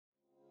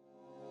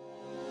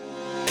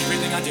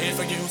did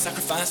for you,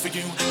 sacrificed for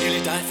you,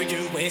 nearly died for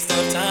you, waste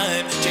of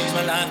time. Changed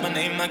my life, my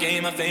name, my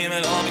game, my fame,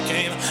 it all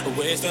became a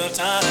waste of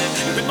time.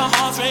 You ripped my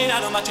heart straight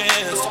out of my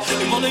chest.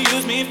 You only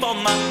used me for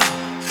my.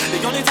 The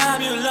only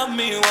time you loved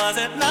me was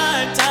at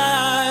night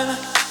time.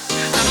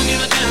 I don't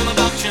give a damn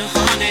about you,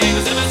 honey,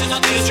 'cause ever since I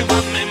did you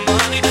want me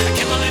money. I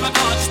can't believe I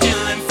caught you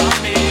stealing from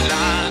me.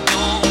 I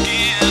don't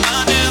give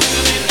a damn. Do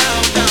me now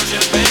without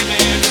you, baby.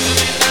 Do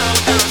me now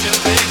without you,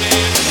 baby.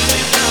 Do me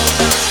now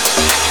without you.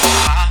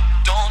 I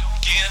don't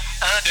give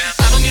a damn.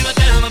 I don't give a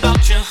damn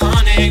about you,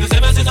 honey, 'cause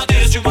ever since I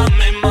did you want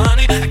me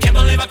money. I can't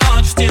believe I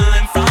caught you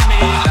stealing from me.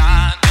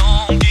 I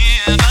don't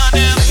give a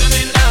damn. Do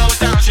me now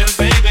without you,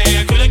 baby.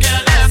 I couldn't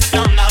care less if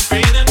I'm not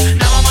breathing.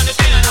 Now I'm on the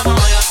street and I'm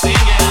all you're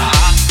singing.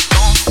 I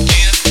don't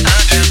give a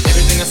damn.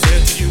 Everything I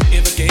said to you,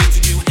 ever gave to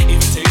you, even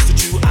tasted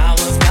you, I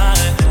was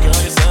blind. Girl,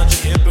 you're such a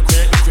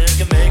hypocrite,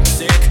 you make me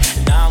sick,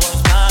 and I was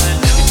blind.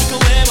 You took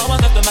away what was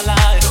left of my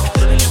life,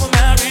 and you were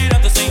married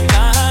at the same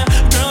time.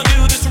 Girl, you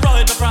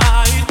destroyed my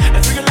pride,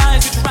 and through your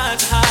lies you tried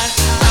to hide.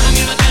 I don't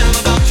give a damn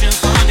about you,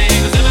 honey,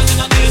 'cause ever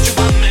since I did you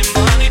want me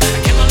money. I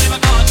can't believe I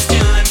caught you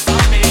stealing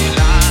from me.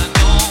 I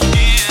don't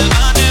give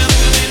a damn.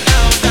 Do me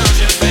now without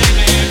you,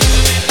 baby. Do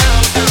me now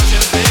without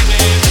you, baby.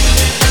 Do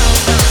me now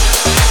without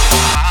you.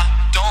 I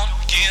don't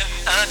give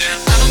a damn.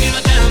 I don't give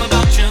a damn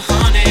about you,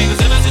 honey,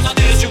 'cause ever since I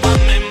did you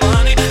want me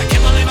money. I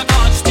can't believe I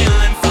caught you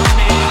stealing from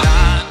me.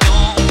 I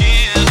don't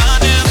give a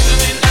damn. Do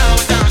me now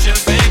without you,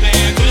 baby.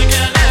 Couldn't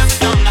care less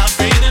if I'm not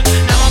breathing.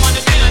 Now I'm on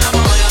the street and I'm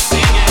all you're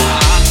singing.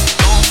 I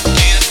don't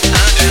give a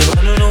damn. You're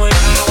running away,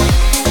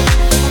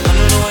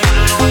 running away,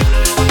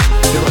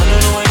 you're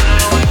running away.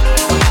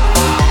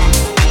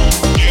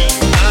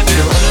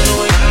 You're running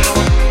away,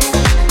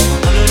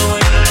 running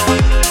away,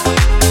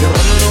 you're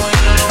running away.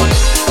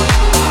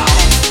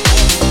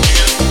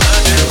 You're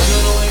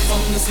running away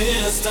from the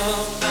system,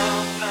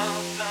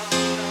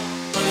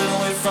 running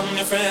away from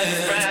your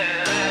friends.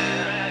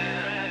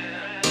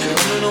 You're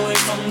running away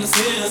from the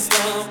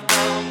system,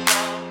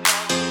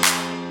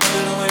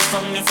 running away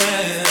from your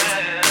friends.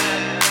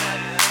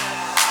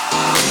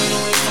 Running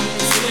away from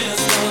the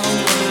system,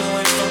 running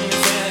away from your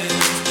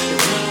friends.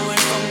 You're running away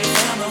from your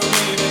family,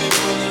 baby,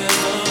 pulling it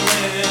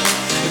away.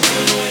 You're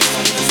running away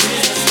from the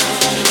system,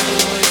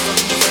 running away from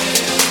your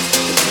friends.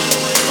 You're running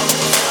away from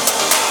the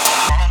family.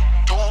 I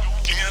don't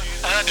give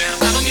a damn.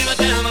 I don't give a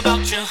damn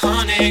about you,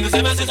 honey, 'cause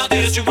ever since I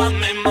did you want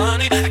me money.